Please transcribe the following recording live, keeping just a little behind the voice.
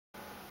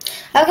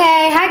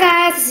Okay, hi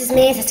guys, this is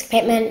me,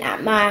 saskiapateman,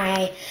 at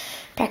my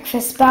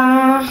breakfast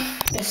bar.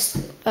 Just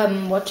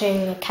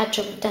watching Catch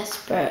Up with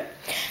Desperate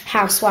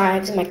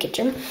Housewives in my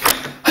kitchen.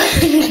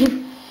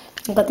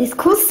 I've got these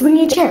cool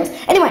swingy chairs.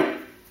 Anyway,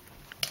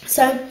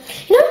 so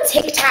you know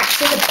Tic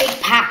Tacs are the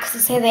big packs that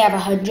say they have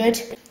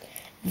 100?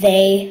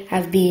 They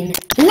have been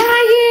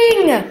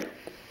lying!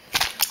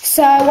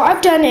 So what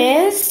I've done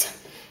is,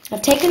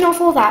 I've taken off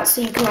all that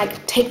so you can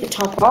like take the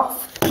top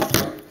off.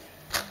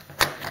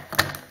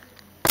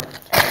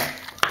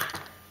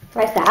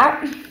 Like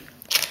that.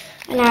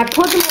 And I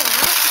pulled them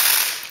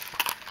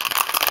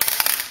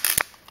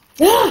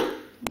all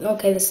out.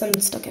 Okay, there's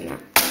something stuck in there.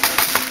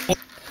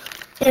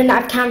 And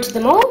I've counted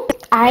them all.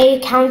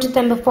 I counted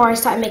them before I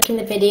started making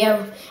the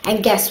video.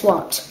 And guess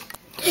what?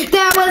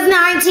 There was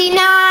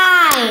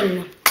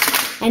 99!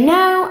 And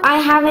no, I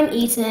haven't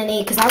eaten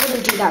any because I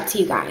wouldn't do that to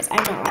you guys.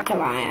 I'm not like a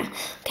liar.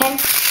 Okay?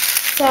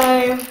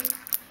 So,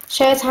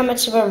 shows how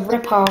much of a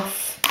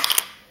rip-off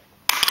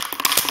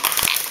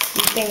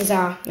things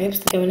are. Oops,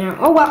 they're going out.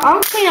 Oh well,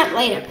 I'll clean up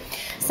later.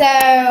 So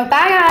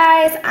bye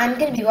guys. I'm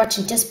gonna be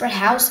watching Desperate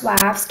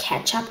Housewives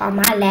catch up on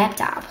my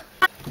laptop.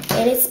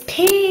 It is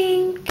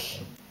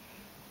pink.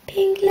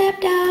 Pink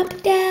laptop,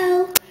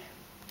 Dell.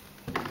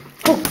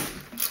 Oh,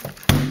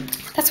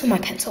 that's where my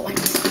pencil went.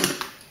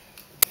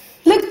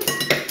 Look.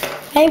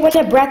 Hey, what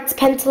a Brett's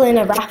pencil in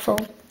a raffle.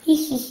 Hee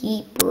hee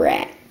hee,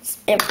 Brett's.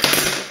 Bye.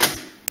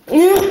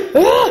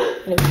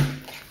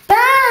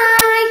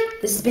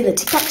 This has been the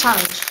Tic Tac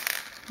challenge.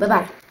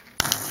 Bye-bye.